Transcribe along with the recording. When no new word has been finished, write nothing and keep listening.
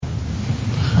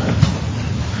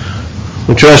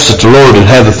We trust that the Lord would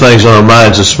have the things on our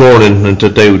minds this morning and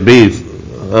that they would be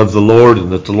of the Lord,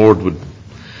 and that the Lord would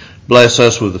bless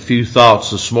us with a few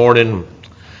thoughts this morning.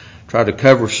 Try to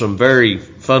cover some very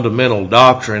fundamental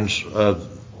doctrines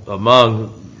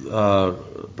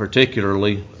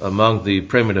particularly among the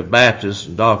primitive Baptists,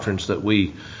 doctrines that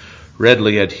we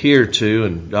readily adhere to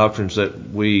and doctrines that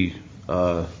we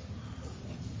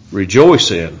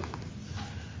rejoice in.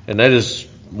 And that is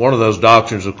one of those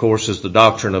doctrines, of course, is the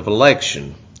doctrine of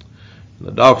election.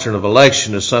 The doctrine of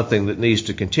election is something that needs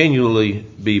to continually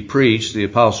be preached. The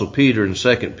Apostle Peter in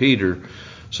 2 Peter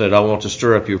said, I want to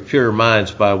stir up your pure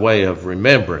minds by way of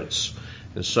remembrance.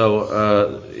 And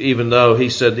so even though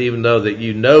that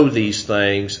you know these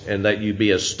things and that you be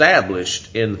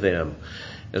established in them.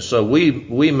 And so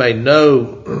we may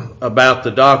know about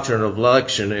the doctrine of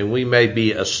election and we may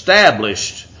be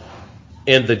established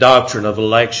in the doctrine of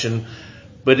election,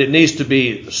 but it needs to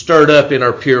be stirred up in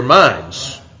our pure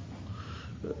minds.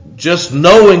 Just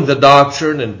knowing the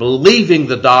doctrine and believing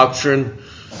the doctrine,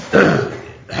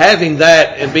 having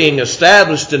that and being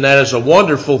established in that is a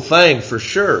wonderful thing for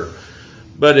sure.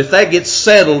 But if that gets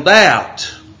settled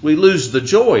out, we lose the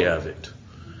joy of it.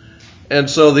 And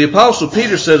so the Apostle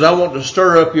Peter says, I want to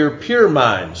stir up your pure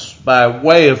minds by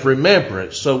way of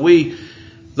remembrance. So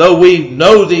though we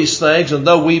know these things and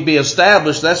though we be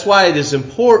established, that's why it is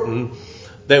important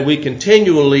that we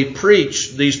continually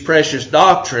preach these precious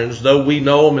doctrines, though we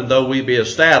know them and though we be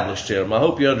established in them. I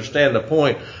hope you understand the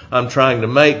point I'm trying to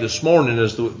make this morning,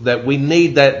 is that we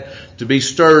need that to be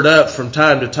stirred up from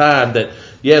time to time, that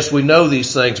yes, we know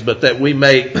these things, but that we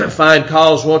may find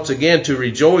cause once again to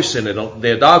rejoice in it.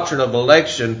 The doctrine of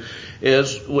election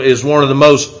is one of the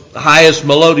most highest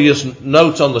melodious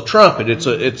notes on the trumpet.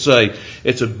 It's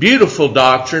a beautiful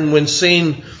doctrine when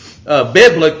seen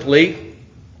biblically.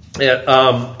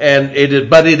 But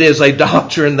it is a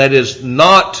doctrine that is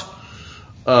not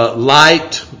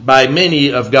liked by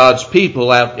many of God's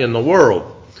people out in the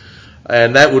world.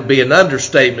 And that would be an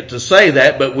understatement to say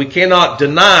that, but we cannot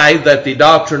deny that the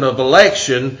doctrine of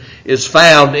election is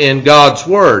found in God's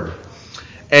Word.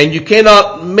 And you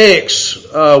cannot mix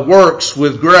works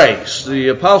with grace. The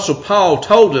Apostle Paul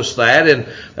told us that, and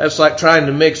that's like trying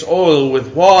to mix oil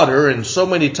with water. And so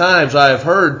many times I have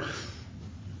heard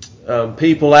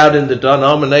people out in the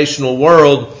denominational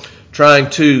world trying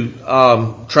to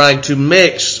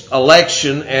mix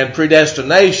election and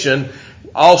predestination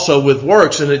also with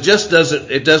works, and it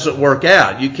doesn't work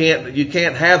out. You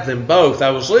can't have them both.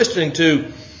 I was listening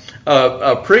to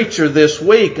a preacher this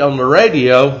week on the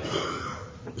radio,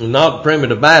 not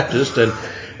Primitive Baptist,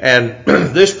 and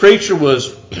this preacher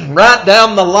was right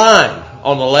down the line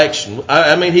on election.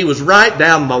 I mean, he was right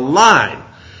down the line.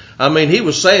 I mean, he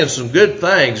was saying some good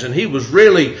things, and he was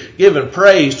really giving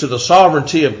praise to the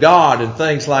sovereignty of God and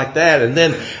things like that. And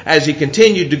then, as he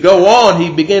continued to go on, he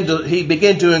began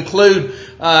to include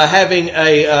having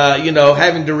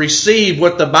to receive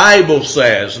what the Bible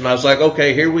says. And I was like,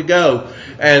 okay, here we go.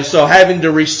 And so, having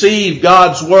to receive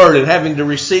God's word and having to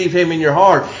receive Him in your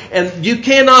heart, and you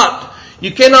cannot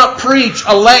preach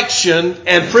election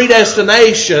and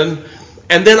predestination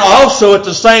and then also at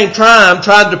the same time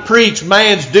trying to preach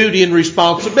man's duty and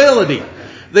responsibility.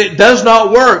 It does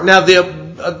not work. Now,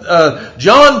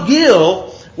 John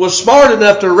Gill was smart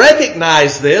enough to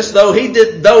recognize this, though he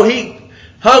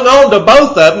hung on to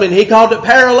both of them, and he called it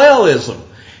parallelism.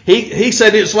 He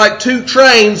said it's like two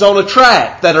trains on a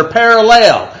track that are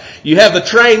parallel. You have a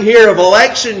train here of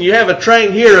election, you have a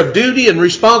train here of duty and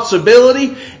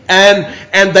responsibility, and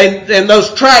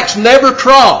those tracks never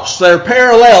cross. They're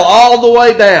parallel all the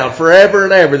way down, forever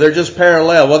and ever. They're just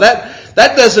parallel. Well, that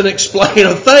doesn't explain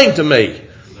a thing to me.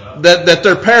 That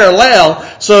they're parallel,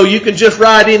 so you can just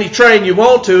ride any train you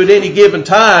want to at any given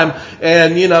time,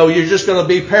 and you're just going to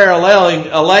be paralleling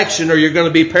election, or you're going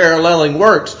to be paralleling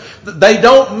works. They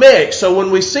don't mix. So when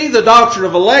we see the doctrine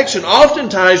of election,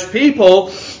 oftentimes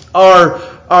people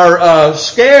are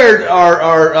scared,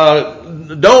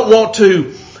 don't want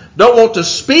to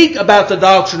speak about the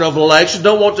doctrine of election,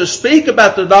 don't want to speak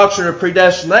about the doctrine of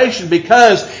predestination,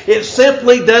 because you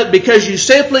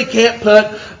simply can't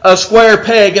put a square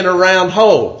peg in a round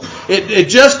hole. It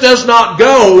just does not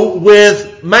go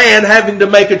with man having to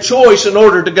make a choice in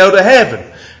order to go to heaven.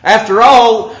 After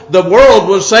all, the world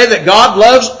will say that God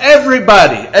loves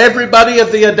everybody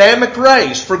of the Adamic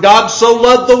race. For God so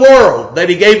loved the world that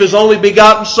He gave His only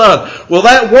begotten Son. Well,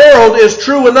 that world is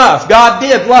true enough. God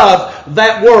did love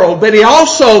that world. But he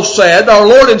also said, our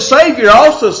Lord and Savior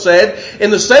also said in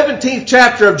the 17th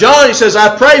chapter of John, he says,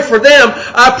 I pray for them.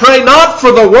 I pray not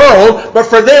for the world, but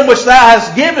for them which thou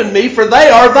hast given me, for they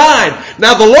are thine.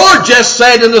 Now the Lord just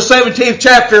said in the 17th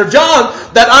chapter of John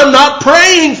that I'm not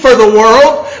praying for the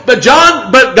world, but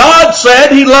God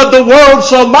said he loved the world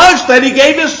so much that he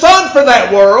gave his Son for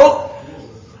that world.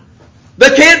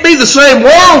 They can't be the same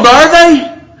world, are they?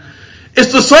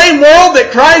 It's the same world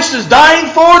that Christ is dying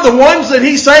for, the ones that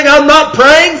he's saying, I'm not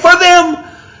praying for them?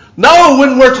 No,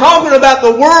 when we're talking about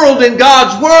the world in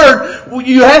God's Word,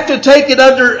 you have to take it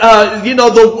under,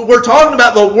 we're talking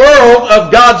about the world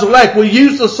of God's elect. We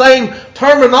use the same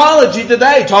terminology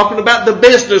today, talking about the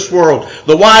business world,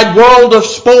 the wide world of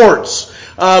sports.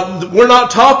 We're not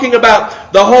talking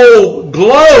about the whole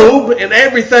globe and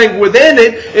everything within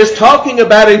it. It's talking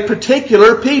about a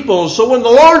particular people. So when the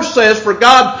Lord says, for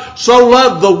God so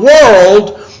loved the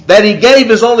world that he gave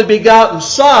his only begotten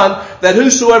Son, that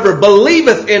whosoever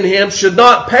believeth in him should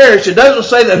not perish. It doesn't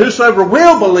say that whosoever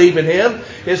will believe in him.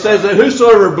 It says that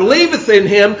whosoever believeth in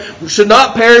him should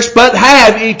not perish but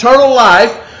have eternal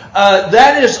life.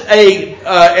 That is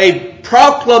a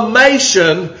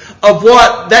proclamation of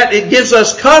what that it gives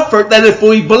us comfort that if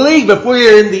we believe, if we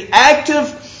are in the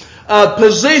active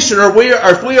position, or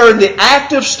if we are in the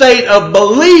active state of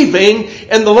believing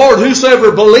in the Lord,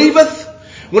 whosoever believeth.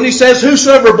 When he says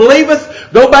whosoever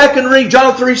believeth, go back and read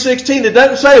John 3:16. It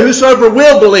doesn't say whosoever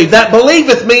will believe. That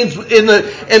believeth means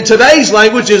in today's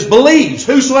language is believes.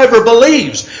 Whosoever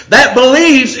believes. That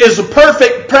believes is a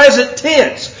perfect present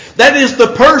tense. That is, the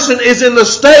person is in the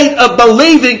state of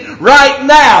believing right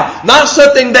now. Not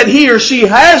something that he or she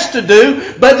has to do,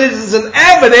 but it is an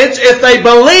evidence if they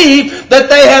believe that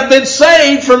they have been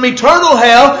saved from eternal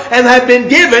hell and have been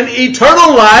given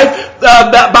eternal life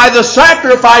by the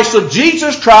sacrifice of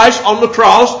Jesus Christ on the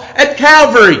cross at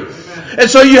Calvary. And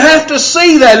so you have to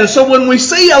see that. And so when we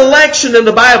see election in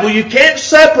the Bible, you can't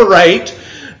separate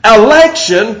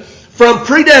election from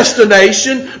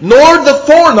predestination nor the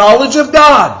foreknowledge of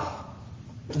God.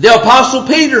 The Apostle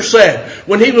Peter said,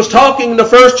 when he was talking in the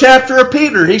first chapter of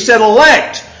Peter, he said,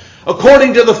 elect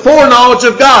according to the foreknowledge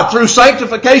of God through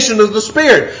sanctification of the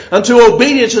Spirit unto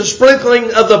obedience and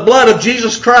sprinkling of the blood of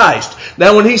Jesus Christ.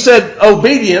 Now when he said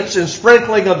obedience and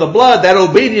sprinkling of the blood, that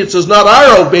obedience is not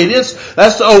our obedience.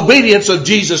 That's the obedience of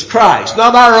Jesus Christ,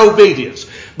 not our obedience.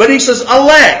 But he says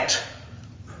elect.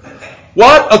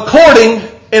 What? According,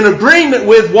 in agreement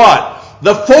with what?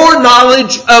 The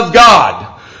foreknowledge of God.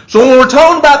 So when we're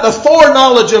talking about the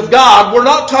foreknowledge of God, we're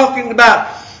not talking about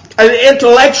an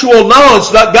intellectual knowledge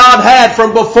that God had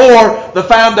from before the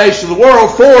foundation of the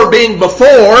world. For being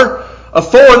before, a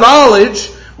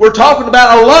foreknowledge. We're talking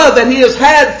about a love that he has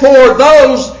had for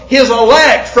those, his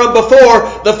elect, from before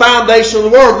the foundation of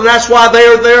the world. And that's why they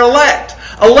are their elect.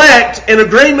 Elect in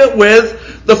agreement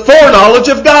with the foreknowledge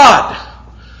of God.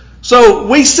 So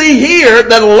we see here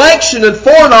that election and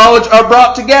foreknowledge are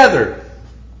brought together.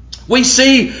 We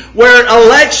see where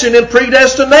election and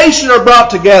predestination are brought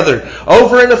together.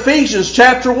 Over in Ephesians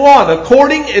chapter 1,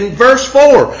 according in verse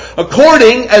 4,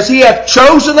 according as he hath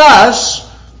chosen us,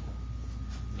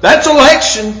 that's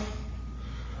election.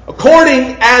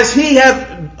 According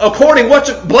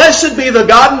blessed be the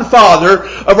God and Father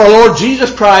of our Lord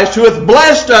Jesus Christ, who hath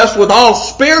blessed us with all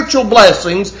spiritual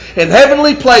blessings in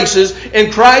heavenly places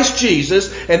in Christ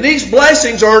Jesus. And these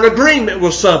blessings are in agreement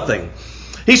with something.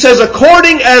 He says,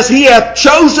 according as he hath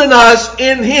chosen us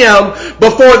in him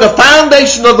before the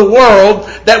foundation of the world,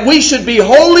 that we should be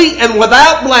holy and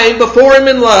without blame before him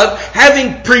in love,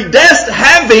 having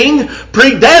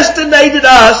predestinated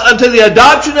us unto the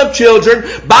adoption of children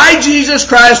by Jesus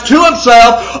Christ to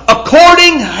himself,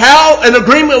 according how, in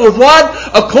agreement with what?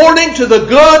 According to the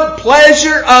good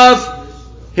pleasure of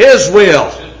his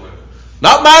will.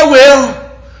 Not my will.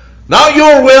 Not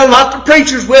your will, not the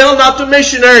preacher's will, not the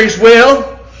missionary's will.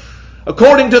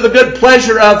 According to the good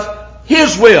pleasure of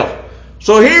his will.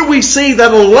 So here we see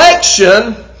that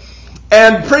election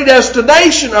and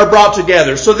predestination are brought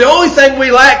together. So the only thing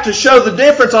we lack to show the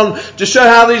difference to show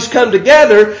how these come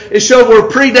together is show where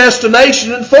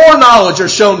predestination and foreknowledge are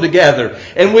shown together.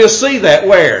 And we'll see that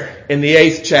where? In the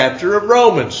 8th chapter of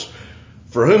Romans.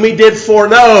 For whom he did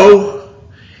foreknow,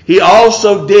 he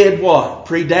also did what?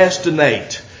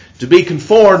 Predestinate. To be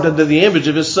conformed unto the image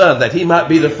of his Son, that he might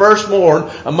be the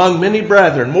firstborn among many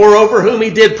brethren. Moreover, whom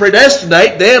he did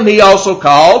predestinate, them he also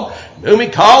called. Whom he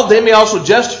called, them he also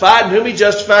justified. And whom he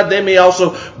justified, them he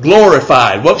also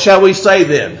glorified. What shall we say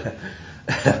then?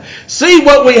 See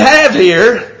what we have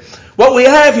here. What we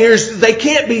have here is they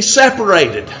can't be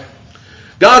separated.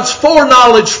 God's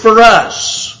foreknowledge for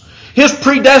us. His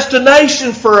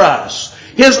predestination for us.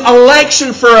 His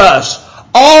election for us,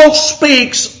 all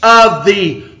speaks of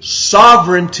the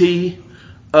sovereignty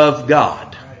of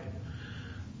God.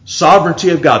 Sovereignty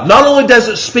of God. Not only does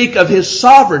it speak of His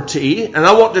sovereignty, and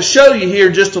I want to show you here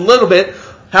in just a little bit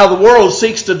how the world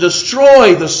seeks to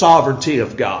destroy the sovereignty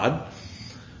of God,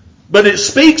 but it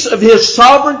speaks of His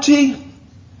sovereignty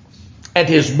and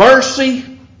His mercy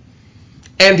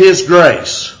and His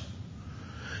grace.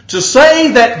 To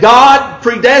say that God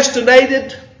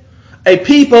predestinated a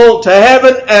people to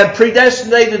heaven and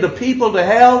predestinated a people to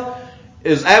hell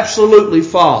is absolutely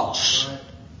false.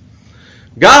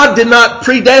 God did not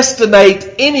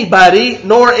predestinate anybody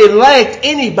nor elect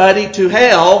anybody to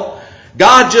hell.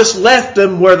 God just left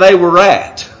them where they were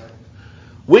at.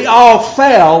 We all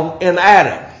fell in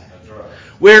Adam.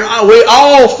 We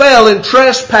all fell in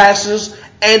trespasses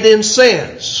and in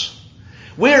sins.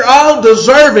 We're all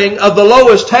deserving of the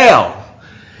lowest hell.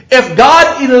 If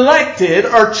God elected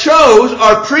or chose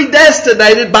or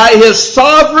predestinated by His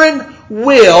sovereign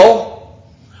will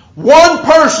one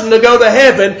person to go to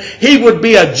heaven, He would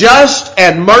be a just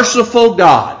and merciful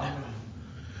God.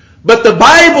 But the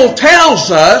Bible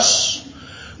tells us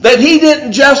that He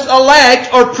didn't just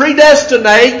elect or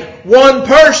predestinate one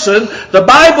person. The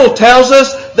Bible tells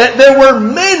us that there were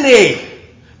many.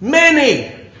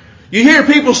 You hear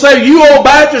people say, you old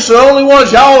Baptists are the only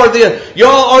ones, y'all are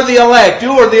the elect.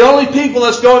 You are the only people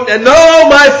that's going. And no,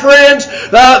 my friends,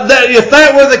 if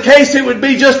that were the case, it would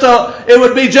be just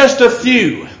a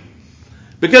few.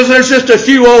 Because there's just a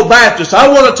few old Baptists. I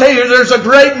want to tell you, there's a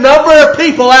great number of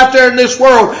people out there in this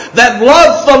world that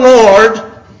love the Lord.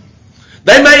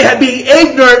 They may be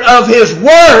ignorant of His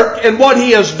work and what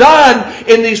He has done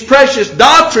in these precious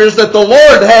doctrines that the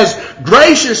Lord has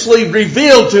graciously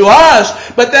revealed to us,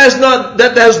 but that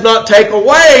does not take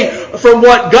away from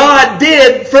what God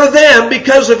did for them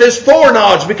because of His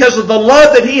foreknowledge, because of the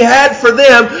love that He had for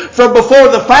them from before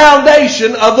the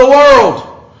foundation of the world.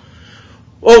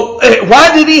 Well,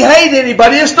 why did He hate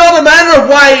anybody? It's not a matter of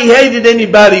why He hated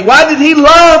anybody. Why did He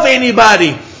love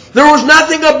anybody? There was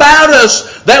nothing about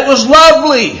us that was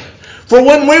lovely. For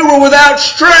when we were without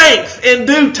strength, in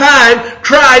due time,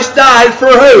 Christ died for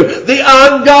who? The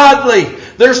ungodly.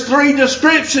 There's 3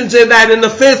 descriptions in that in the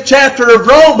 5th chapter of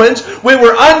Romans. We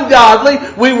were ungodly,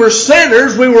 we were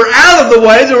sinners, we were out of the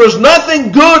way, there was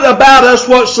nothing good about us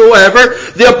whatsoever.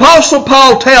 The Apostle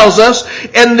Paul tells us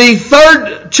in the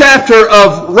 3rd chapter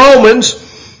of Romans,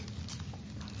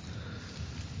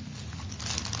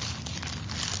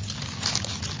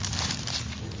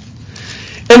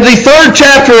 in the 3rd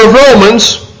chapter of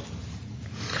Romans,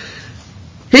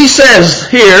 he says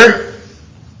here,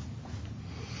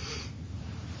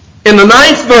 in the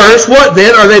 9th verse, what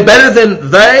then? Are they better than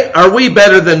they? Are we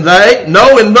better than they?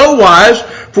 No, in no wise,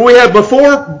 for we have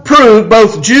before proved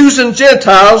both Jews and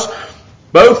Gentiles,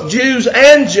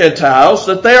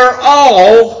 that they are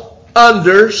all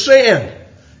under sin.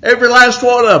 Every last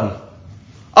one of them.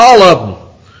 All of them.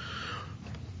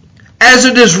 As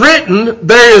it is written,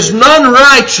 there is none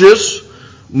righteous,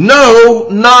 no,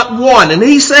 not one. And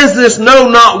he says this no,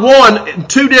 not one in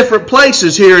 2 different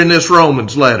places here in this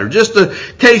Romans letter. Just in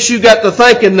case you got to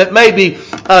thinking that maybe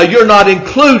you're not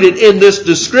included in this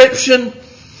description,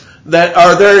 that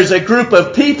or there is a group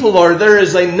of people, or there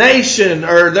is a nation,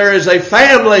 or there is a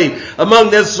family among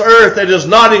this earth that is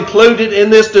not included in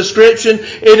this description.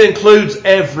 It includes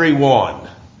everyone.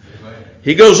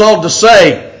 He goes on to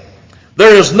say,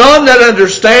 there is none that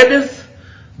understandeth.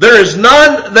 There is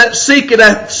none that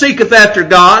seeketh after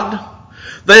God.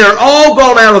 They are all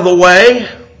gone out of the way.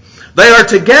 They are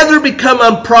together become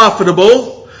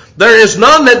unprofitable. There is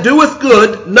none that doeth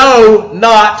good, no,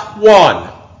 not one.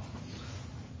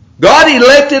 God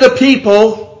elected a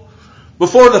people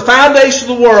before the foundation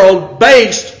of the world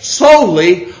based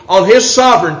solely on His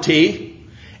sovereignty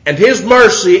and His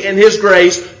mercy and His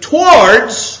grace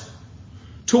towards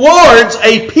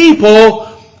a people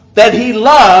that He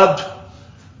loved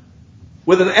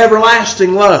with an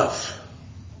everlasting love.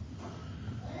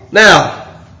 Now,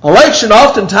 election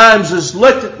oftentimes is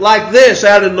looked at like this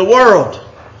out in the world.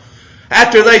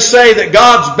 After they say that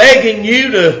God's begging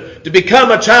you to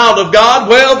become a child of God,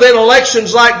 well, then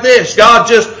election's like this. God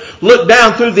just looked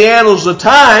down through the annals of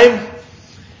time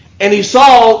and He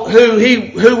saw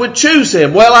who would choose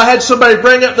Him. Well, I had somebody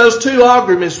bring up those 2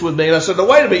 arguments with me, and I said, now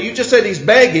wait a minute, you just said He's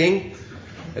begging,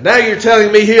 and now you're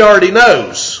telling me He already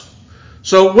knows.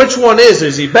 So which one is?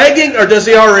 Is He begging, or does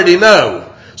He already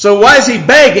know? So why is He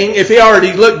begging if He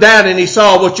already looked down and He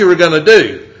saw what you were going to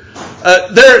do?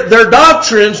 Their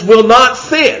doctrines will not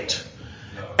fit.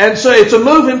 And so it's a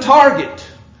moving target.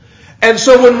 And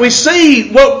so when we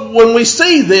see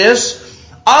this,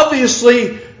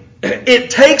 obviously it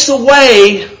takes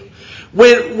away,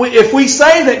 if we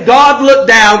say that God looked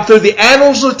down through the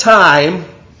annals of time,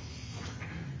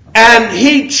 and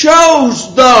He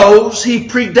chose those, He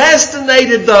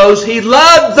predestinated those, He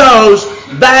loved those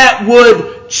that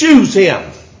would choose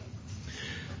Him.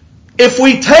 If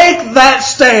we take that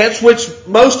stance, which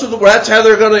that's how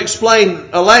they're going to explain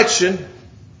election,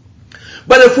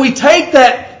 but if we take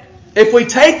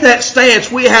that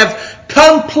stance, we have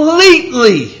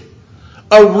completely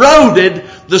eroded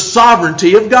the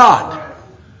sovereignty of God.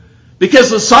 Because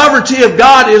the sovereignty of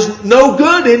God is no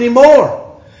good anymore.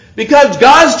 Because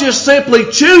God's just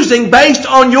simply choosing based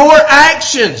on your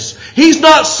actions. He's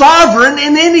not sovereign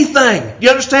in anything. You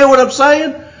understand what I'm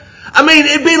saying? I mean,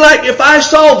 it'd be like if I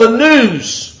saw the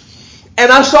news,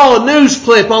 and I saw a news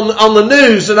clip on the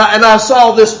news, and I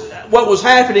saw this, what was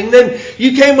happening. Then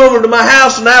you came over to my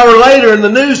house an hour later, and the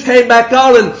news came back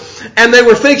on, and they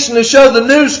were fixing to show the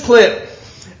news clip.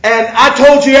 And I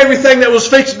told you everything that was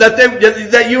fixing,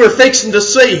 that you were fixing to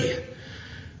see.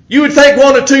 You would think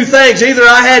one of two things. Either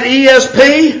I had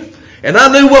ESP, and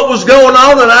I knew what was going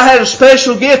on, and I had a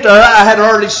special gift, or I had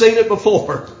already seen it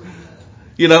before.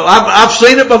 You know, I've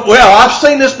seen it before. Well, I've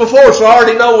seen this before, so I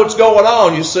already know what's going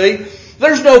on, you see.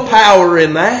 There's no power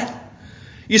in that.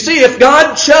 You see, if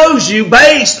God chose you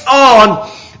based on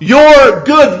your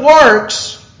good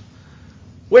works,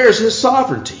 where's His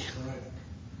sovereignty?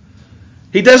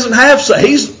 He doesn't have,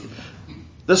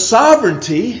 the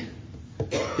sovereignty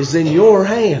is in your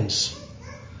hands.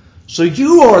 So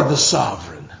you are the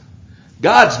sovereign.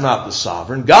 God's not the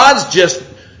sovereign. God's just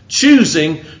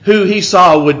choosing who He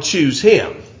saw would choose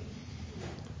Him.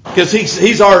 Because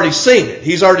He's already seen it.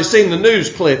 He's already seen the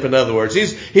news clip, in other words.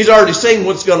 He's already seen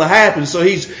what's going to happen, so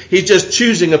He's just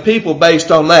choosing a people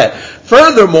based on that.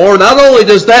 Furthermore, not only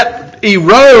does that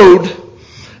erode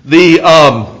the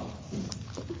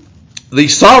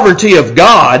sovereignty of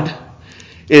God,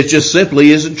 it just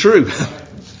simply isn't true.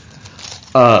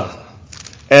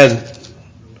 And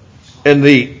in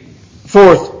the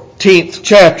 14th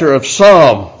chapter of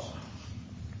Psalm,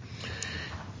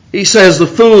 he says, the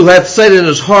fool hath said in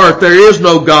his heart, there is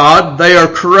no God. They are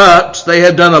corrupt. They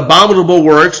have done abominable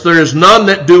works. There is none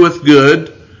that doeth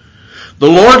good. The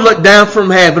Lord looked down from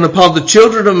heaven upon the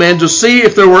children of men to see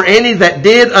if there were any that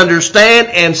did understand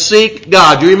and seek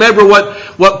God. Do you remember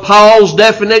what Paul's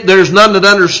definition? There's none that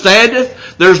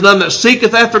understandeth. There's none that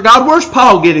seeketh after God. Where's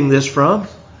Paul getting this from?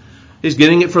 He's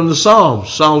getting it from the Psalms.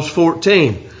 Psalms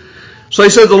 14. So he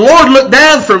said, the Lord looked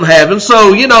down from heaven.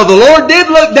 So, the Lord did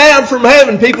look down from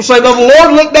heaven. People say, no, the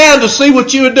Lord looked down to see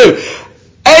what you would do.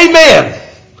 Amen.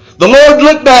 The Lord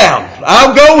looked down.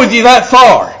 I'll go with you that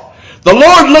far. The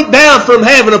Lord looked down from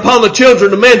heaven upon the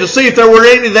children of men to see if there were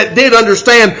any that did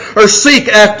understand or seek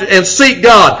after and seek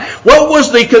God. What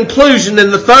was the conclusion in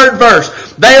the 3rd verse?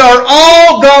 They are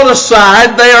all gone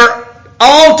aside. They are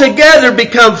altogether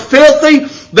become filthy.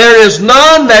 There is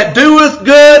none that doeth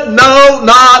good, no,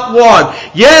 not one.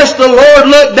 Yes, the Lord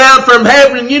looked down from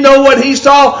heaven, and you know what He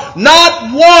saw?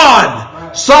 Not one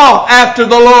sought after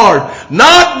the Lord.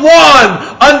 Not one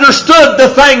understood the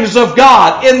things of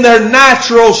God in their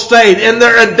natural state, in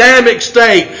their Adamic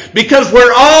state, because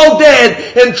we're all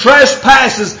dead in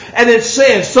trespasses and in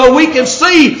sin. So we can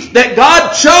see that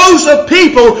God chose a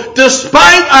people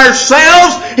despite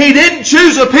ourselves. He didn't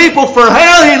choose a people for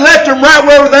hell. He left them right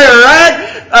where they are at.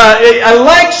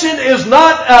 Election is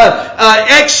not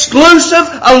exclusive.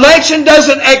 Election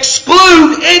doesn't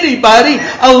exclude anybody.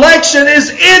 Election is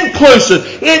inclusive.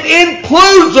 It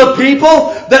includes a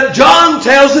people that John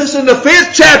tells us in the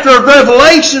 5th chapter of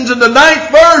Revelations in the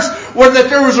 9th verse, where that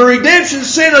there was a redemption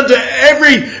sent unto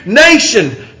every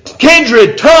nation,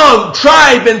 kindred, tongue,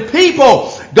 tribe, and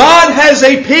people. God has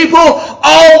a people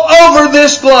all over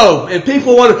this globe. And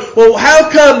people wonder, well, how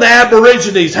come the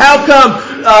Aborigines? How come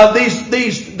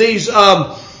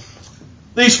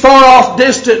these far off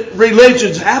distant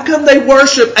religions, how come they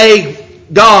worship a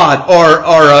God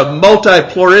or a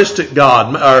multi-pluralistic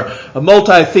God or a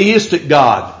multi-theistic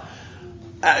God?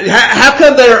 How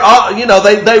come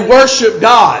they worship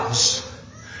gods?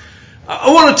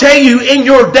 I want to tell you, in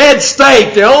your dead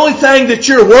state, the only thing that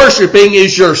you're worshiping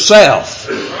is yourself.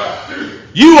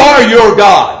 You are your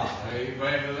God.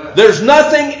 There's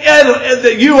nothing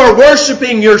that you are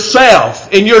worshiping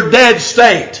yourself in your dead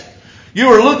state. You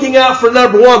are looking out for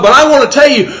number one. But I want to tell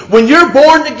you, when you're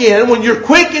born again, when you're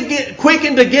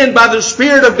quickened again by the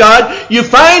Spirit of God, you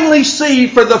finally see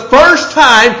for the first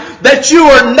time that you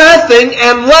are nothing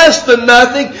and less than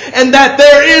nothing, and that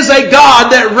there is a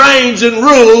God that reigns and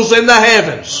rules in the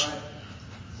heavens.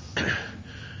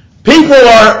 People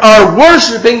are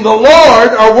worshiping the Lord,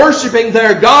 are worshiping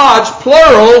their gods,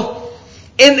 plural,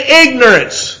 in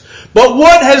ignorance. But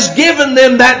what has given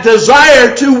them that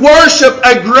desire to worship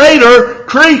a greater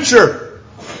creature?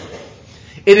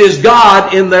 It is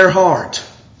God in their heart.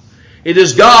 It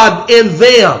is God in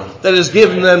them that has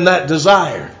given them that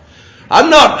desire. I'm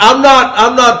not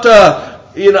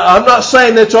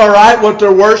saying it's all right what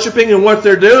they're worshiping and what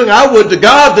they're doing. I would to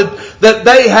God that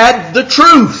they had the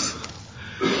truth.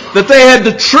 That they had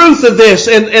the truth of this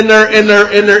in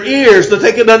their ears, that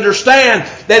they could understand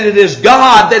that it is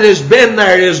God that has been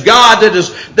there. It is God that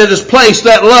has placed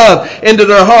that love into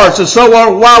their hearts. And so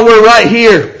while we're right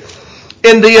here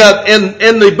in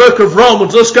the book of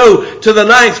Romans, let's go to the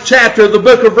 9th chapter of the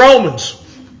book of Romans.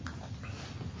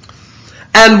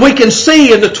 And we can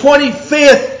see in the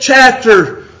 25th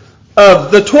chapter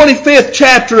of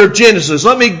Genesis.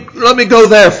 Let me go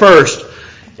there first.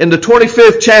 In the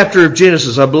 25th chapter of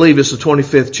Genesis, I believe it's the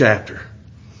 25th chapter.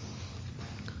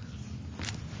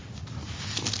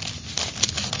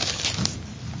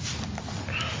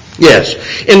 Yes.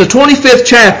 In the 25th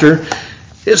chapter,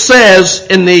 it says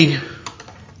in the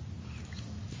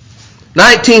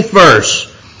 19th verse,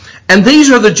 "And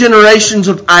these are the generations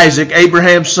of Isaac,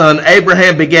 Abraham's son.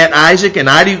 Abraham begat Isaac, and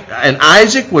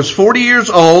Isaac was 40 years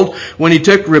old when he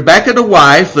took Rebekah to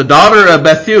wife, the daughter of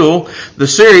Bethuel, the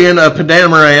Syrian of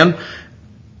Padanaram,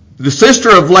 the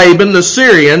sister of Laban, the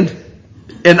Syrian.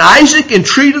 And Isaac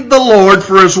entreated the Lord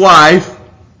for his wife,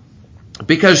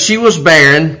 because she was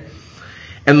barren,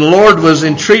 and the Lord was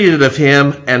entreated of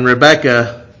him, and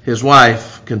Rebekah, his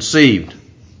wife, conceived.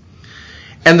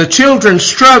 And the children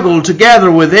struggled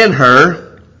together within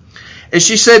her. And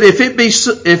she said, If it be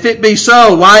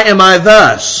so, why am I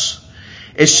thus?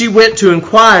 And she went to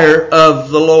inquire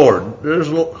of the Lord." There's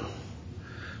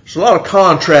a lot of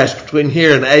contrast between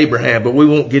here and Abraham, but we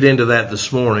won't get into that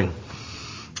this morning.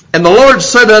 "And the Lord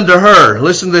said unto her,"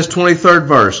 listen to this 23rd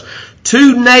verse,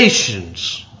 "Two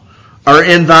nations are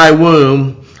in thy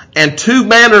womb, and two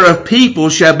manner of people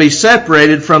shall be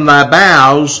separated from thy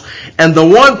bowels, and the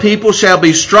one people shall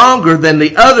be stronger than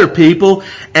the other people,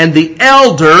 and the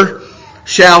elder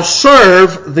shall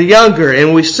serve the younger."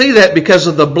 And we see that because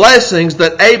of the blessings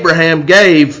that Abraham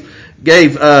gave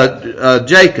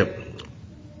Jacob.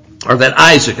 Or that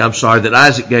Isaac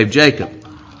gave Jacob.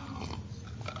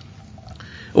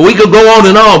 We could go on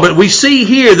and on, but we see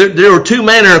here that there are two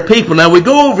manner of people. Now we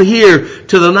go over here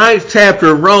to the 9th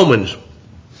chapter of Romans.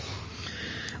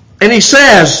 And he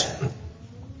says,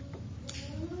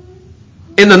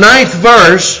 in the 9th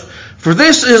verse, "For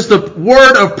this is the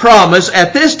word of promise,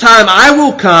 at this time I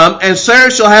will come, and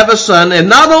Sarah shall have a son. And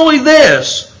not only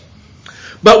this,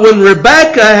 but when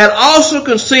Rebekah had also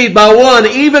conceived by one,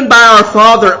 even by our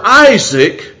father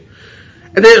Isaac,"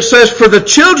 and then it says, "for the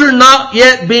children not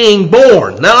yet being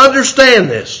born." Now understand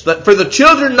this, that for the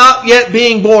children not yet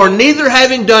being born, neither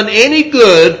having done any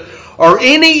good or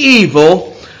any evil,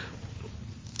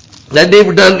 that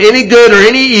neither done any good or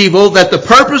any evil, that the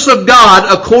purpose of God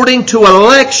according to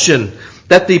election,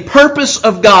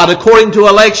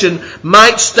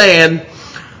 might stand,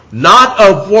 not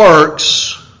of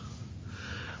works,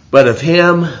 but of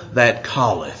him that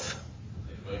calleth.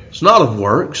 It's not of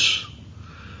works.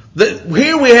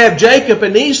 Here we have Jacob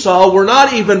and Esau were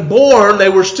not even born. They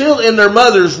were still in their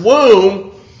mother's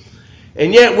womb.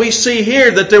 And yet we see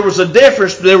here that there was a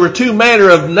difference. There were two manner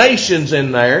of nations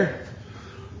in there.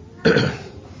 And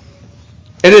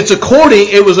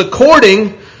it was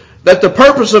according that the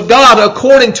purpose of God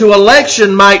according to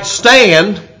election might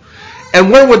stand. And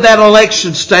where would that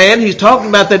election stand? He's talking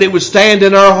about that it would stand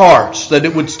in our hearts, that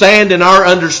it would stand in our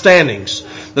understandings.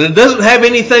 That it doesn't have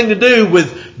anything to do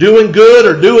with doing good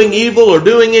or doing evil or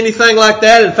doing anything like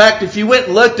that. In fact, if you went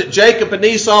and looked at Jacob and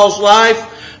Esau's life,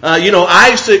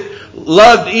 Isaac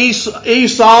loved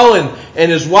Esau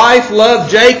and his wife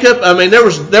loved Jacob. I mean, there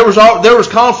was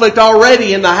conflict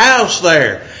already in the house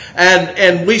there.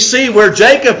 And we see where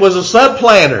Jacob was a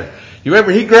subplanter. You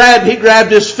remember he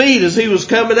grabbed his feet as he was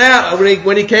coming out,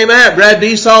 when he came out, grabbed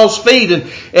Esau's feet,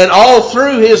 and all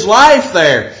through his life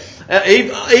there,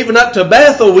 even up to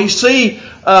Bethel, we see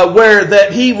where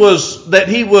that he was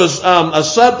a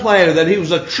subplanter, that he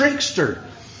was a trickster.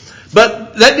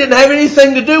 But that didn't have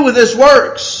anything to do with his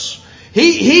works.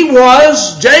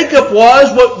 Jacob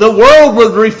was what the world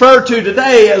would refer to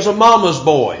today as a mama's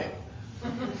boy.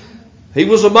 He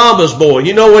was a mama's boy.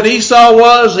 You know what Esau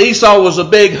was? Esau was a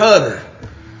big hunter.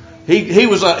 He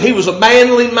was a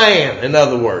manly man, in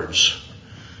other words.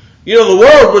 You know, the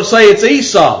world would say it's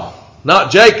Esau,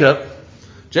 not Jacob.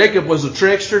 Jacob was a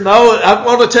trickster. No, I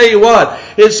want to tell you what.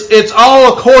 It's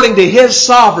all according to his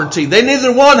sovereignty. They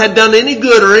neither one had done any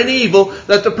good or any evil,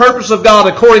 that the purpose of God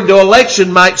according to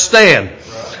election might stand.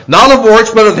 Right. not of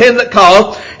works, but of him that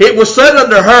calleth. It was said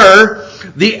unto her,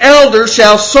 the elder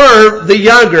shall serve the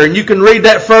younger. And you can read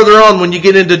that further on when you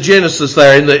get into Genesis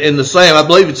there in the same, I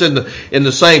believe it's in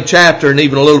the same chapter and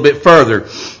even a little bit further.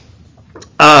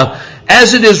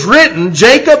 As it is written,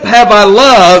 Jacob have I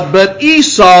loved, but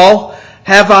Esau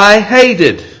have I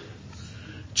hated.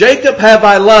 Jacob have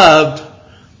I loved,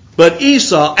 but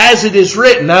Esau, as it is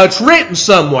written. Now it's written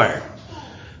somewhere.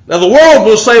 Now the world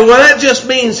will say, well, that just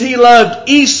means he loved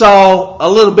Esau a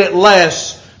little bit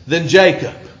less than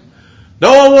Jacob.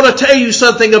 No, I want to tell you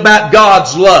something about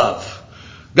God's love.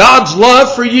 God's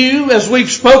love for you, as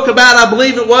we've spoke about, I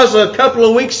believe it was a couple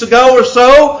of weeks ago or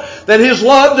so, that His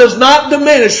love does not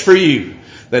diminish for you.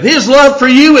 That His love for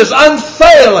you is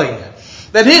unfailing.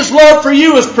 That His love for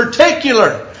you is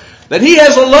particular. That He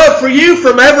has a love for you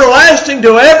from everlasting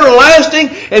to everlasting,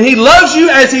 and He loves you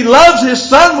as He loves His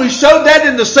Son. We showed that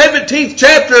in the 17th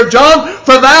chapter of John.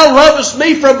 For thou lovest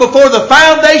me from before the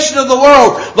foundation of the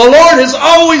world. The Lord has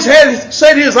always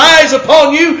set His eyes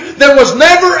upon you. There was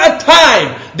never a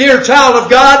time, dear child of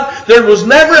God, there was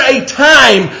never a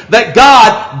time that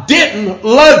God didn't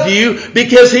love you,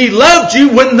 because He loved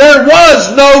you when there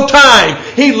was no time.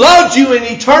 He loved you in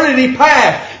eternity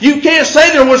past. You can't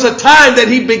say there was a time that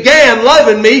He began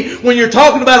loving me when you're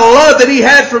talking about a love that He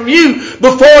had from you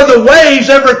before the waves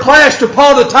ever clashed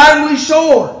upon a timely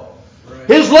shore.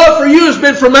 His love for you has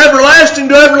been from everlasting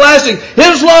to everlasting.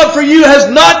 His love for you has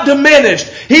not diminished.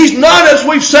 He's not, as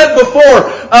we've said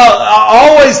before,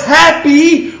 always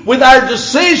happy with our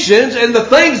decisions and the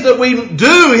things that we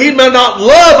do. He may not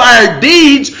love our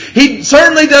deeds. He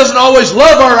certainly doesn't always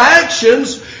love our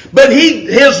actions. But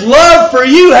His love for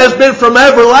you has been from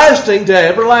everlasting to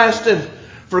everlasting.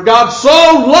 For God so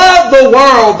loved the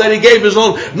world that He gave His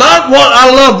own. Not one, I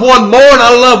love one more and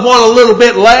I love one a little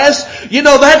bit less. You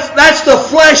know, that's the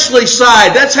fleshly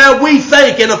side. That's how we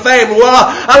think in a family. Well,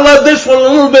 I love this one a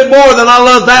little bit more than I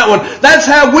love that one. That's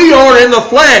how we are in the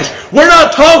flesh. We're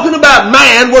not talking about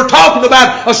man. We're talking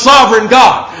about a sovereign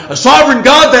God. A sovereign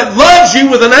God that loves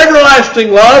you with an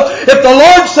everlasting love. If the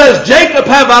Lord says, Jacob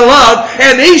have I loved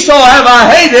and Esau have I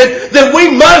hated, then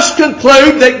we must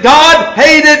conclude that God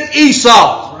hated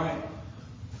Esau.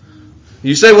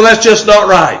 You say, well, that's just not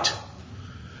right.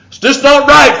 It's just not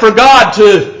right for God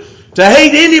to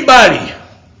hate anybody,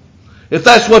 if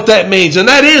that's what that means. And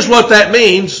that is what that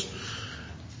means.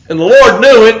 And the Lord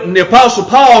knew it, and the Apostle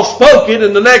Paul spoke it.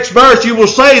 In the next verse, you will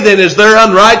say, then, is there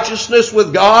unrighteousness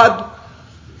with God?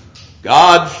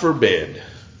 God forbid.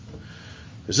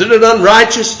 Is it an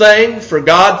unrighteous thing for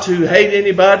God to hate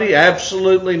anybody?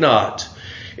 Absolutely not.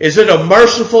 Is it a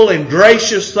merciful and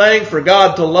gracious thing for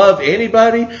God to love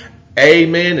anybody?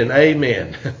 Amen and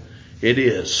amen. It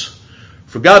is.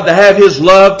 For God to have His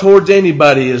love towards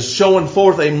anybody is showing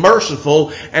forth a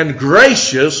merciful and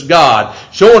gracious God.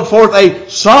 Showing forth a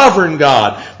sovereign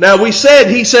God. Now we said,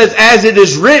 He says, as it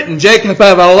is written, Jacob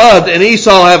have I loved and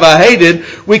Esau have I hated.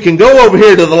 We can go over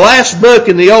here to the last book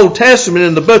in the Old Testament,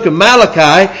 in the book of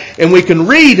Malachi, and we can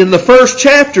read in the first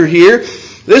chapter here.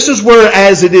 This is where,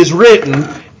 as it is written,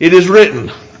 it is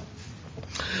written.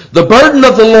 The burden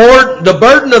of the Lord, the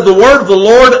burden of the word of the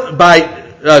Lord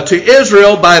to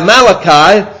Israel by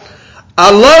Malachi.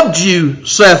 I loved you,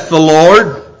 saith the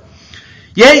Lord.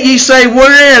 Yet ye say,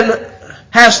 wherein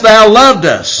hast thou loved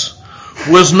us?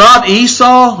 Was not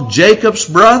Esau Jacob's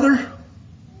brother?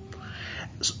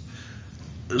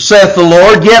 Saith the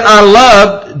Lord, yet I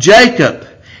loved Jacob,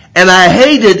 and I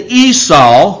hated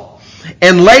Esau,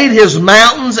 and laid his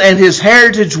mountains and his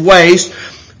heritage waste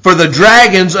for the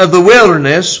dragons of the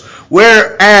wilderness,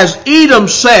 whereas Edom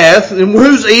saith, and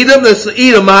who's Edom? That's the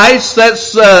Edomites,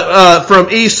 that's from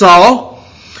Esau.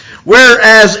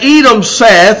 Whereas Edom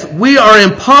saith, we are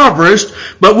impoverished,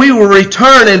 but we will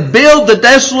return and build the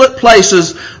desolate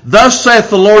places. Thus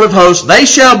saith the Lord of hosts, they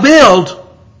shall build,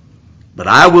 but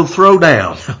I will throw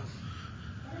down.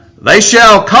 They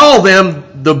shall call them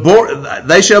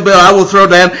they shall build, I will throw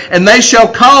down, and they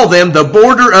shall call them the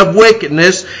border of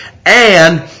wickedness,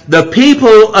 and the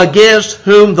people against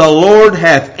whom the Lord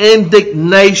hath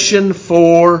indignation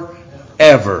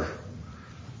forever.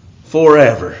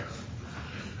 Forever.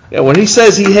 Now, when He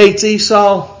says He hates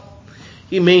Esau,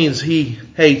 He means He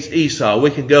hates Esau.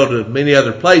 We can go to many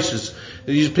other places.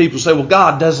 These people say, well,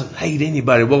 God doesn't hate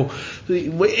anybody. Well,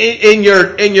 in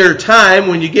your time,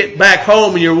 when you get back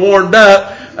home and you're warmed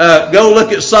up, go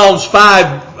look at Psalms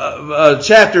 5,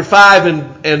 chapter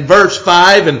 5 and verse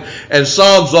 5, and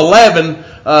Psalms 11,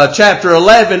 chapter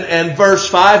 11 and verse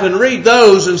 5, and read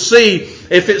those and see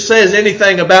if it says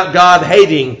anything about God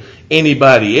hating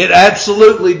anybody. It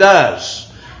absolutely does.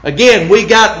 Again, we've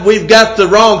got the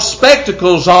wrong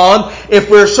spectacles on if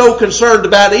we're so concerned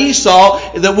about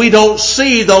Esau that we don't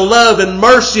see the love and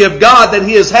mercy of God that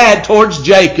He has had towards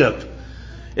Jacob.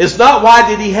 It's not why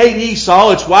did He hate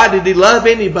Esau, it's why did He love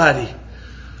anybody.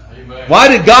 Amen. Why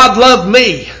did God love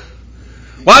me?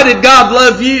 Why did God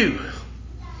love you?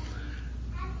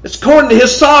 It's according to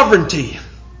His sovereignty.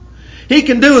 He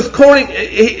can do according,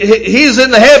 He is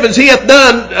in the heavens, He hath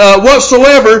done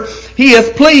whatsoever He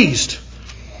hath pleased.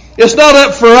 It's not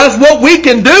up for us. What we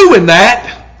can do in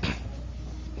that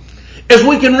is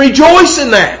we can rejoice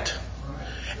in that.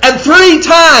 And 3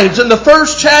 times in the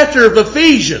first chapter of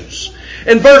Ephesians,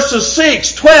 in verses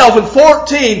 6, 12, and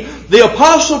 14, the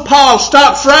Apostle Paul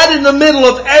stops right in the middle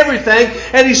of everything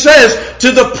and he says,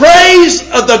 to the praise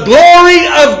of the glory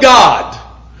of God,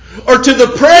 or to the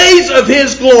praise of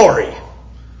His glory.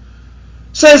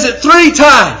 Says it 3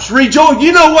 times. Rejoice.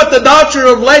 You know what the doctrine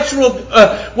of election will,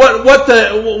 what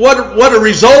a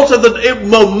result of it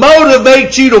will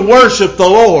motivate you to worship the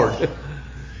Lord.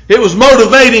 It was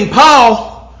motivating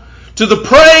Paul to the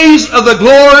praise of the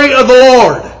glory of the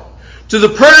Lord. To the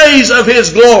praise of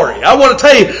His glory. I want to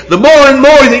tell you, the more and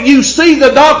more that you see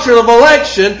the doctrine of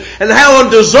election and how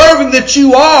undeserving that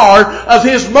you are of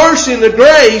His mercy and the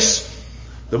grace,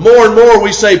 the more and more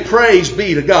we say praise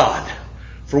be to God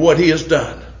for what He has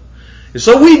done. And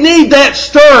so we need that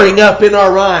stirring up in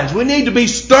our minds. We need to be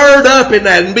stirred up in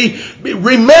that and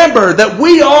remember that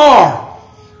we are,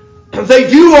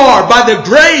 that you are, by the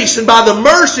grace and by the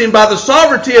mercy and by the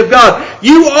sovereignty of God,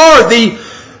 you are the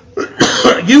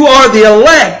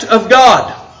elect of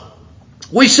God.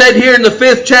 We said here in the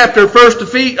 5th chapter,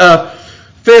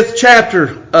 5th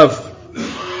chapter of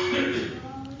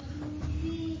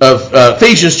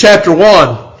Ephesians chapter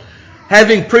 1,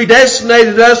 having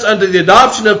predestinated us unto the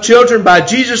adoption of children by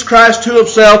Jesus Christ to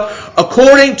Himself,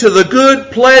 according to the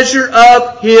good pleasure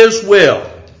of His will.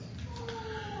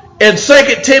 In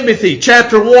 2 Timothy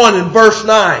chapter 1 and verse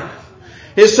 9,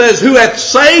 it says, who hath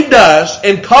saved us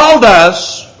and called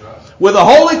us with a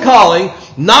holy calling,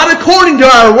 not according to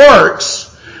our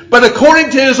works, but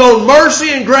according to His own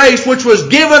mercy and grace, which was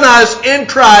given us in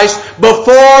Christ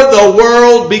before the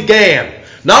world began.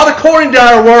 Not according to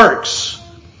our works.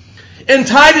 In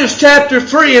Titus chapter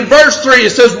 3 and verse 3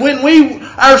 it says, when we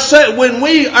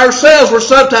ourselves were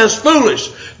sometimes foolish,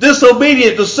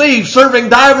 disobedient, deceived, serving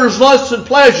divers lusts and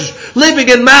pleasures, living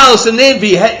in malice and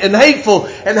envy and hateful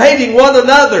and hating one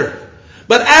another.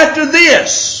 But after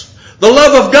this, the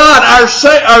love of God,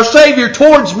 our Savior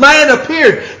towards man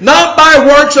appeared, not by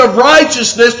works of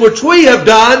righteousness which we have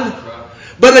done,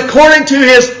 but according to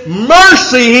His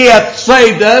mercy He hath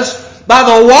saved us, by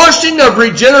the washing of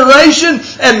regeneration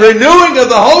and renewing of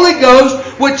the Holy Ghost,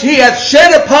 which He hath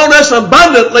shed upon us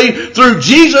abundantly through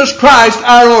Jesus Christ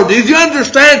our Lord. Did you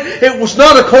understand? It was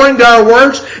not according to our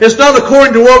works. It's not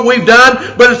according to what we've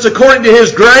done, but it's according to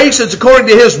His grace. It's according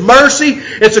to His mercy.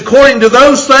 It's according to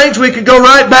those things. We could go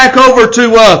right back over to,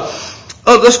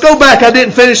 let's go back. I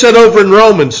didn't finish that over in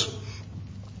Romans.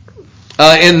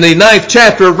 In the 9th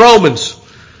chapter of Romans.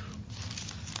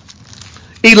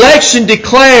 Election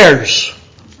declares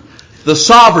the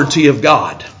sovereignty of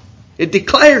God. It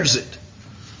declares it.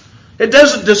 It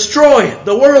doesn't destroy it.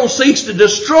 The world seeks to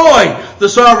destroy the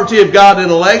sovereignty of God in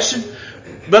election.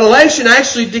 But election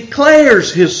actually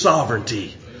declares His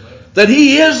sovereignty. That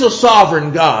He is a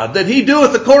sovereign God. That He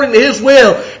doeth according to His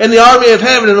will in the army of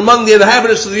heaven and among the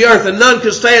inhabitants of the earth. And none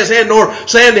can stay His hand nor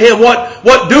say unto Him,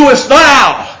 What doest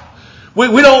thou?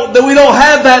 We don't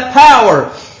have that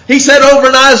power. He said over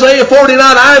in Isaiah 49,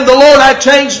 I am the Lord, I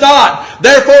change not.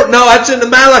 Therefore, no, that's in the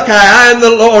Malachi, I am the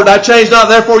Lord, I change not.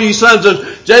 Therefore, you sons of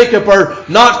Jacob are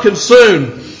not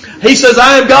consumed. He says,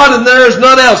 I am God and there is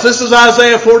none else. This is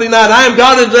Isaiah 49. I am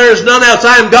God and there is none else.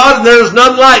 I am God and there is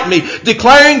none like me.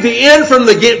 Declaring the end from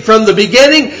the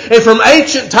beginning and from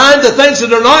ancient time, the things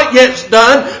that are not yet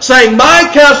done, saying, my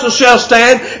counsel shall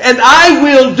stand and I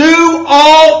will do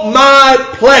all my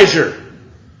pleasure.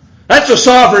 That's a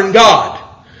sovereign God.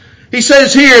 He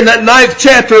says here in that 9th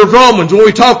chapter of Romans, when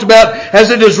we talked about, as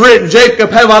it is written, Jacob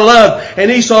have I loved, and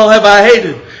Esau have I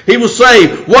hated. He will say,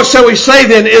 what shall we say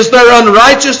then? Is there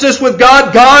unrighteousness with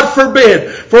God? God forbid.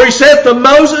 For He saith to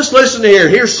Moses, listen here,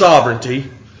 here's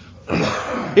sovereignty.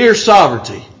 Here's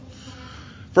sovereignty.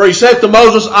 For He saith to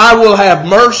Moses, I will have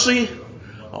mercy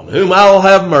on whom I will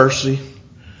have mercy,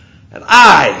 and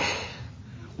I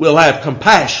will have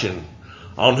compassion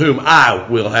on whom I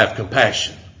will have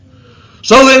compassion.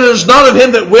 So then it is not of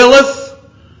him that willeth,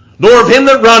 nor of him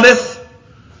that runneth,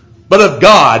 but of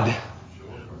God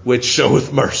which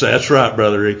showeth mercy. That's right,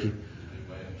 Brother Ricky.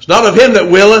 It's not of him that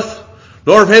willeth,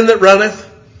 nor of him that runneth,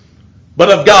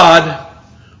 but of God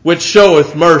which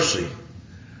showeth mercy.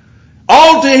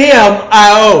 All to Him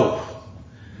I owe.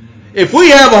 If we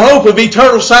have a hope of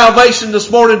eternal salvation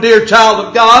this morning, dear child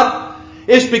of God,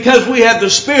 it's because we have the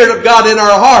Spirit of God in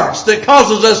our hearts that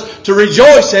causes us to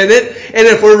rejoice in it. And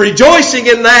if we're rejoicing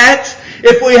in that,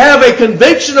 if we have a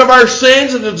conviction of our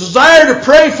sins and a desire to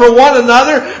pray for one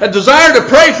another, a desire to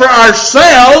pray for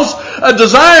ourselves, a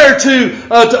desire to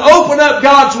open up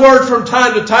God's Word from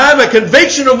time to time, a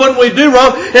conviction of when we do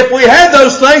wrong, if we have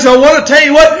those things, I want to tell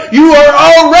you what, you are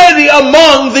already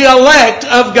among the elect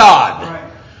of God.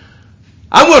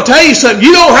 I'm going to tell you something.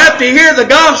 You don't have to hear the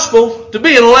gospel to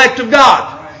be an elect of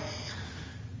God.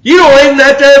 You don't even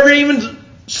have to ever even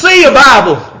see a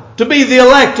Bible to be the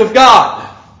elect of God.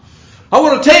 I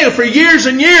want to tell you, for years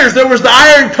and years, there was the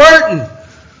Iron Curtain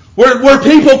where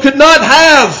people could not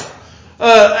have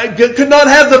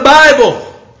the Bible.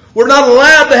 We're not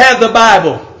allowed to have the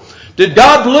Bible. Did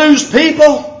God lose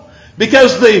people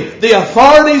because the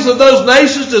authorities of those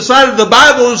nations decided the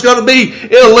Bible was going to be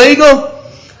illegal?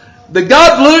 Did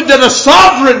a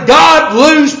sovereign God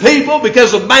lose people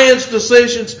because of man's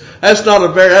decisions? That's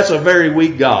a very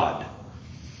weak God.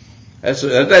 That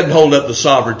doesn't hold up the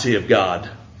sovereignty of God.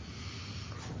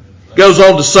 Goes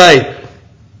on to say,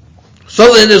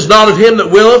 so then it is not of him that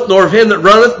willeth, nor of him that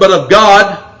runneth, but of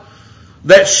God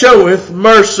that showeth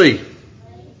mercy.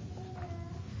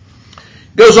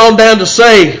 Goes on down to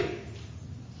say,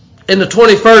 in the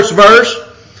 21st verse,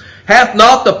 hath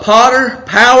not the potter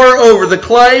power over the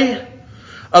clay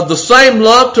of the same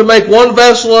lump to make one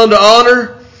vessel unto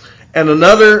honor and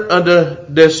another unto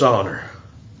dishonor?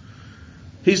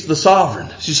 He's the sovereign.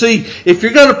 You see, if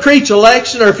you're going to preach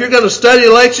election, or if you're going to study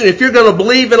election, if you're going to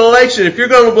believe in election, if you're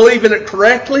going to believe in it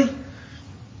correctly,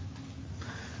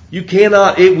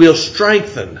 it will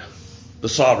strengthen the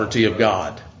sovereignty of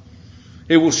God.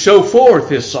 It will show forth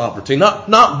His sovereignty,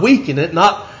 not weaken it,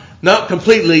 not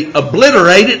completely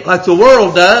obliterate it like the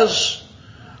world does.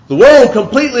 The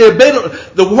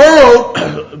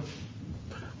world,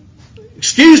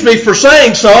 excuse me for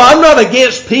saying so, I'm not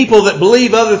against people that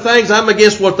believe other things. I'm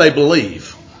against what they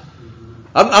believe.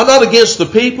 I'm not against the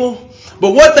people,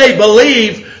 but what they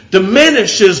believe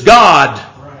diminishes God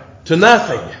to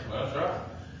nothing.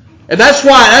 And that's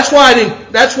why I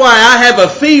have a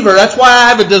fever. That's why I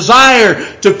have a desire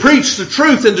to preach the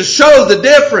truth and to show the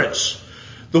difference.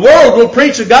 The world will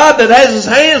preach a God that has His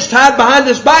hands tied behind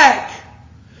His back,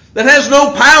 that has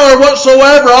no power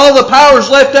whatsoever. All the power is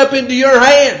left up into your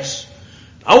hands.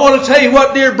 I want to tell you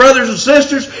what, dear brothers and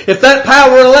sisters, if that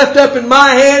power were left up in my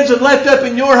hands and left up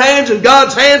in your hands and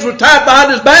God's hands were tied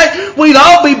behind His back, we'd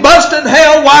all be busting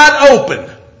hell wide open.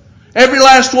 Every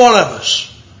last one of us.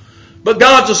 But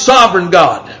God's a sovereign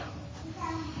God.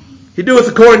 He doeth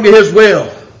according to His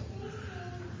will.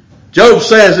 Job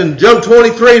says in Job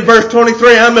 23, verse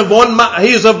 23,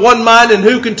 He is of one mind, and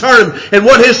who can turn him? And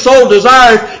what his soul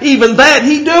desireth, even that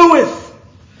He doeth.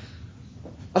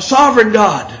 A sovereign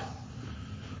God.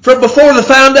 From before the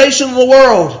foundation of the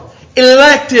world,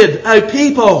 elected a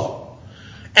people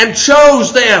and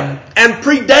chose them and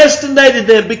predestinated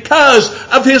them because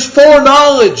of His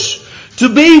foreknowledge to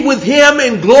be with Him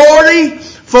in glory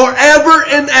forever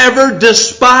and ever,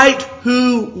 despite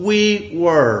who we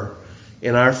were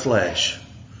in our flesh,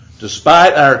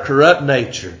 despite our corrupt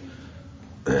nature.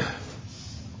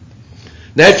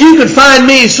 Now, if you can find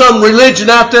me some religion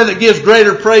out there that gives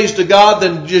greater praise to God,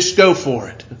 then just go for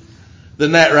it.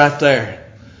 Than that right there.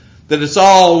 That it's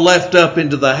all left up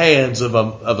into the hands of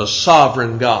a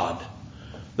sovereign God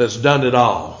that's done it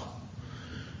all.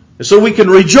 And so we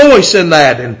can rejoice in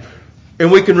that,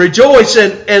 and we can rejoice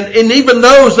in even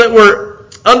those that were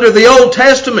under the Old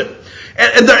Testament.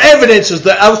 And their evidences.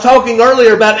 I was talking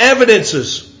earlier about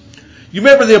evidences. You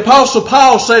remember the Apostle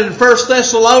Paul said in 1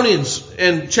 Thessalonians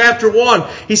in chapter 1,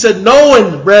 he said,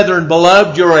 knowing, brethren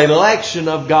beloved, your election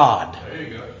of God. There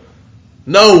you go.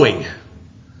 Knowing.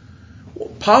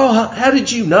 Paul, how did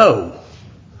you know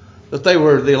that they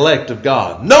were the elect of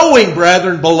God? Knowing,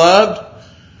 brethren beloved,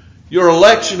 your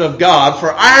election of God,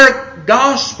 for our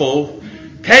gospel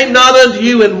came not unto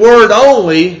you in word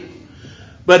only,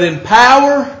 but in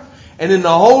power and in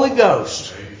the Holy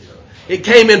Ghost. It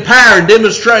came in power and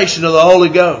demonstration of the Holy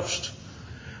Ghost.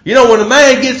 You know, when a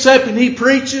man gets up and he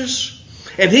preaches,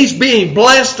 and he's being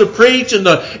blessed to preach, and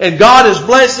God is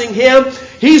blessing him,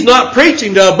 he's not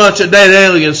preaching to a bunch of dead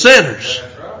alien sinners.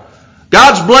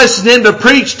 God's blessing him to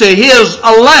preach to His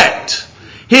elect,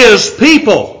 His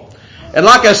people. And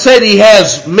like I said, He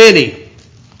has many.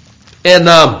 And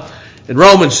in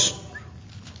Romans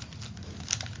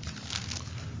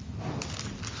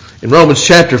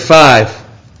chapter 5,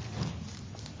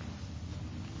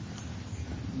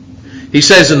 He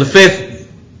says in the 5th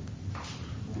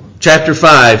chapter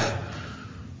 5,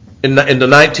 in the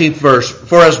 19th verse.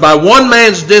 For as by one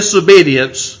man's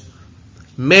disobedience,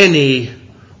 many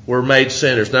were made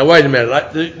sinners. Now wait a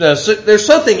minute. There's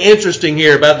something interesting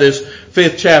here about this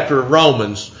 5th chapter of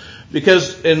Romans.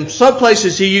 Because in some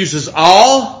places he uses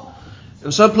all,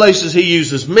 in some places he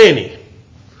uses many.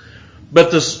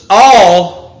 But the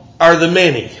all are the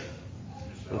many.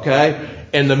 Okay?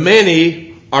 And the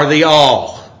many are the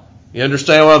all. You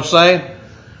understand what I'm saying?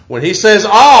 When he says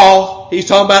all, he's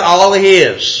talking about all of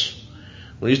his.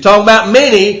 When he's talking about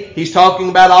many, he's talking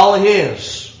about all of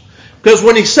his. Because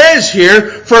when he says here,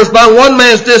 for as by one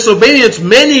man's disobedience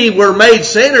many were made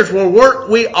sinners, well, weren't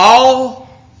we all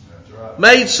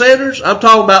made sinners? I'm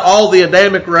talking about all the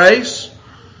Adamic race.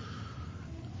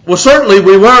 Well, certainly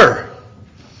we were.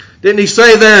 Didn't he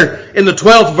say there in the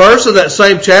 12th verse of that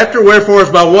same chapter, wherefore as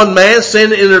by one man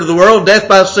sin entered the world, death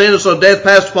by sin, and so death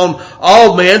passed upon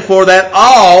all men, for that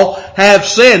all have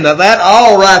sinned. Now that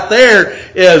all right there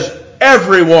is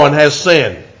everyone has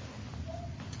sinned.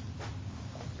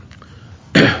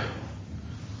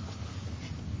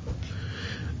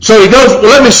 So he goes, well,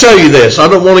 let me show you this. I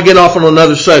don't want to get off on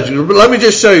another subject, but let me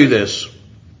just show you this.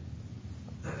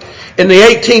 In the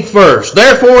 18th verse,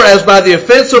 therefore, as by the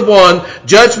offense of one,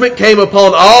 judgment came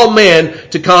upon all men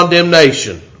to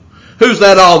condemnation. Who's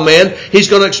that all men? He's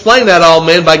going to explain that all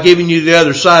men by giving you the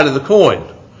other side of the coin.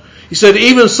 He said,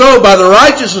 even so, by the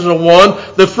righteousness of one,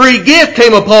 the free gift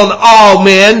came upon all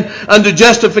men unto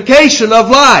justification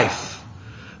of life.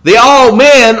 The all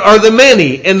men are the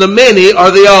many, and the many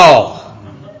are the all.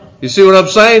 You see what I'm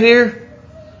saying here?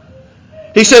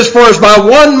 He says, for as by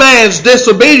one man's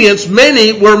disobedience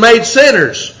many were made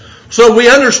sinners. So we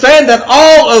understand that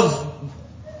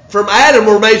from Adam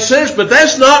were made sinners, but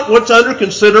that's not what's under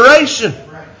consideration.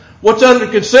 What's under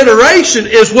consideration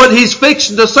is what he's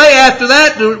fixing to say after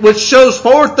that, which shows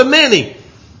forth the many.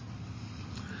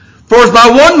 For as by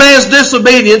one man's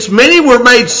disobedience many were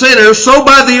made sinners, so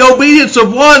by the obedience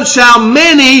of one shall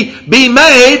many be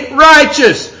made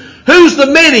righteous. Who's the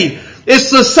many?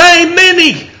 It's the same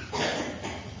many.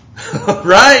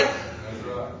 Right?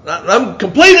 I'm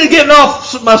completely getting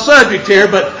off my subject here,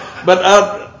 but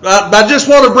I just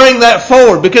want to bring that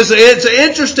forward because it's an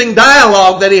interesting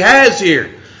dialogue that he has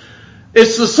here.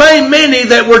 It's the same many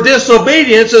that were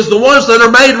disobedient as the ones that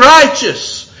are made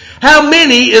righteous. How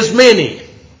many is many?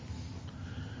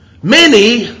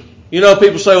 Many,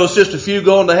 people say, well, it's just a few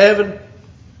going to heaven.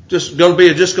 Just going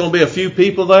to be a few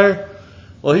people there.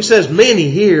 Well, he says many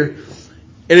here.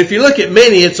 And if you look at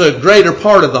many, it's a greater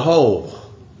part of the whole.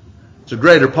 It's a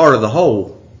greater part of the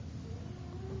whole.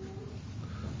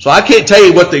 So I can't tell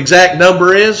you what the exact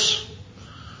number is.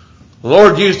 The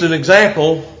Lord used an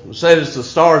example, said it's the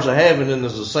stars of heaven and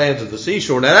it's the sands of the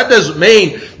seashore. Now that doesn't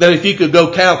mean that if you could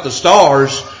go count the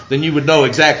stars, then you would know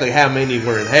exactly how many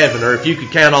were in heaven. Or if you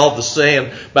could count all the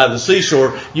sand by the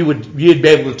seashore, you'd be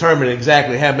able to determine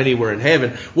exactly how many were in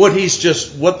heaven. What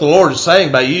the Lord is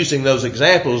saying by using those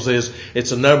examples is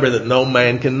it's a number that no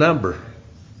man can number.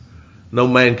 No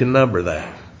man can number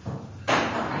that.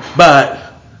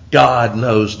 But God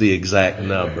knows the exact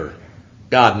number.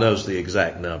 God knows the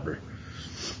exact number.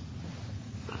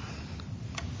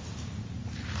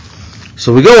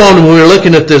 So we go on and we're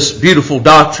looking at this beautiful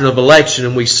doctrine of election,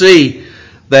 and we see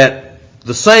that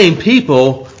the same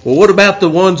people. Well, what about the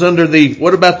ones under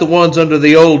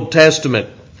the Old Testament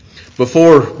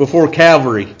before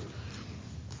Calvary?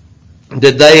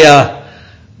 Did they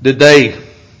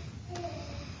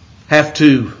have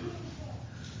to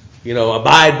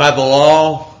abide by the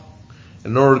law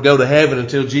in order to go to heaven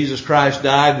until Jesus Christ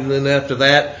died, and then after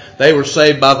that they were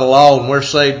saved by the law and we're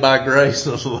saved by grace?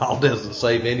 The law doesn't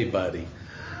save anybody.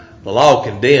 The law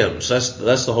condemns. That's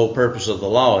the whole purpose of the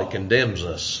law. It condemns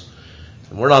us.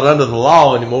 And we're not under the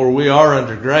law anymore. We are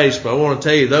under grace. But I want to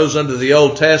tell you, those under the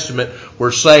Old Testament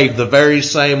were saved the very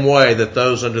same way that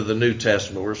those under the New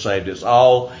Testament were saved. It's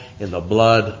all in the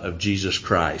blood of Jesus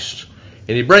Christ.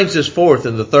 And he brings this forth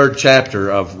in the 3rd chapter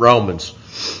of Romans.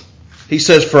 He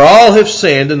says, for all have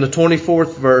sinned, in the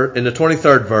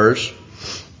 23rd verse,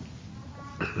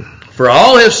 for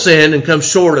all have sinned and come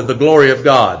short of the glory of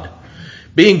God,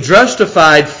 being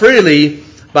justified freely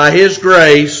by His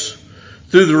grace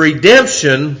through the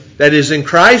redemption that is in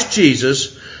Christ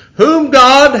Jesus, whom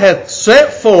God hath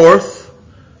set forth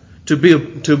to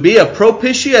be a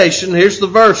propitiation. Here's the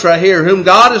verse right here. Whom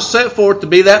God has set forth to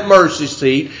be that mercy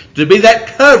seat, to be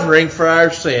that covering for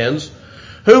our sins.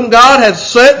 Whom God hath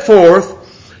set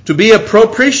forth to be a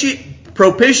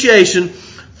propitiation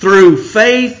through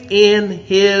faith in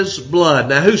His blood.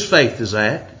 Now, whose faith is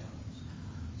that?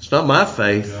 It's not my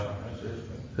faith.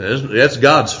 That's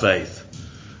God's faith.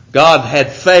 God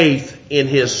had faith in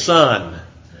His Son,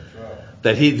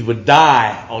 that He would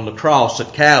die on the cross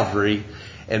at Calvary.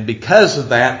 And because of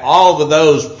that, all of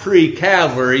those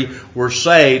pre-Calvary were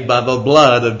saved by the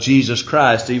blood of Jesus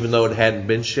Christ, even though it hadn't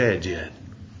been shed yet.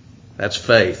 That's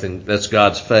faith, and that's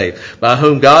God's faith. By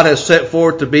whom God has set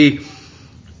forth to be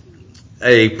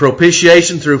a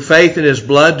propitiation through faith in His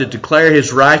blood, to declare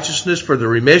His righteousness for the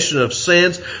remission of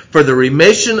sins,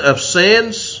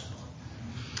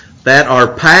 that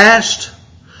are past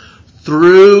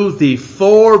through the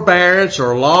forbearance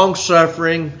or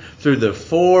long-suffering, through the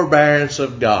forbearance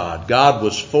of God. God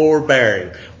was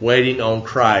forbearing, waiting on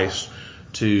Christ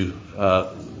to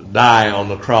die on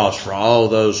the cross for all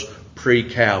those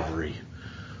pre-Calvary.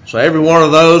 So every one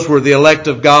of those were the elect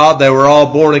of God. They were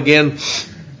all born again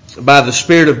by the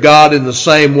Spirit of God in the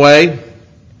same way.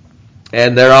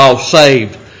 And they're all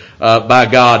saved by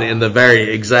God in the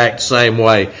very exact same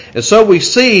way. And so we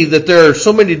see that there are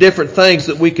so many different things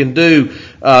that we can do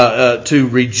to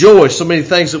rejoice, so many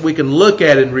things that we can look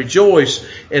at and rejoice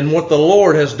in what the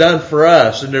Lord has done for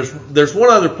us. And there's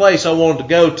one other place I wanted to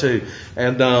go to,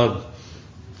 and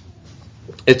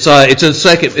it's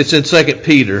in 2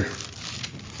 Peter.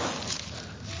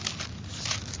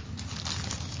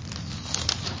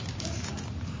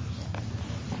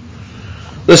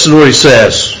 Listen to what he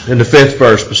says in the 5th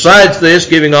verse. Besides this,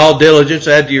 giving all diligence,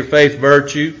 add to your faith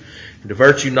virtue, and to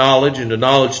virtue knowledge, and to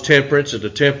knowledge temperance, and to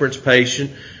temperance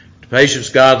patience, to patience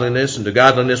godliness, and to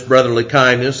godliness brotherly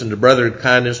kindness, and to brotherly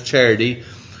kindness charity.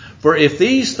 For if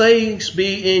these things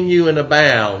be in you and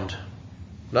abound,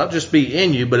 not just be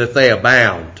in you, but if they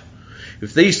abound.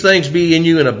 If these things be in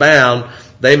you and abound,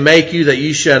 they make you that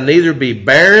you shall neither be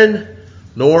barren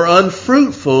nor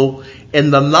unfruitful in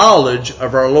the knowledge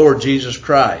of our Lord Jesus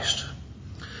Christ.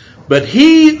 But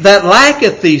he that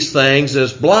lacketh these things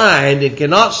is blind and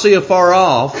cannot see afar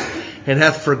off, and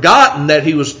hath forgotten that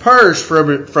he was purged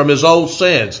from his old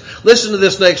sins. Listen to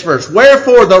this next verse.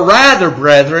 Wherefore the rather,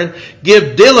 brethren,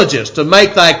 give diligence to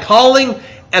make thy calling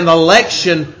and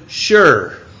election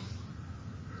sure.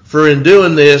 For in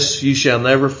doing this you shall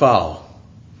never fall.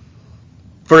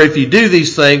 For if you do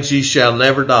these things, you shall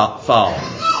never fall.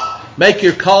 Make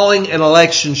your calling and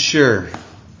election sure.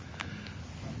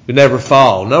 You never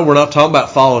fall. No, we're not talking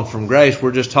about falling from grace.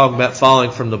 We're just talking about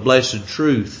falling from the blessed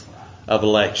truth of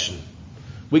election.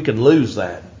 We can lose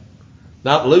that.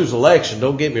 Not lose election,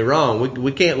 don't get me wrong.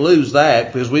 We can't lose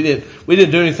that because we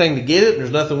didn't do anything to get it, and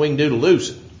there's nothing we can do to lose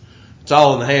it. It's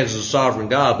all in the hands of the sovereign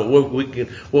God. But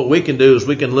what we can do is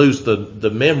we can lose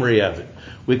the memory of it.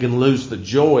 We can lose the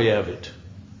joy of it.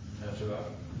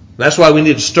 That's why we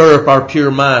need to stir up our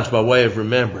pure minds by way of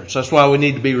remembrance. That's why we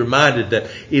need to be reminded that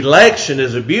election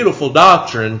is a beautiful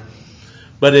doctrine,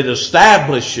 but it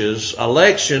establishes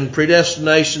election,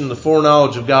 predestination, the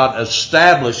foreknowledge of God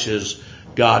establishes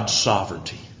God's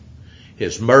sovereignty,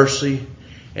 His mercy,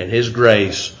 and His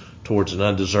grace towards an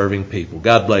undeserving people.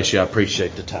 God bless you. I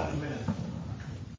appreciate the time.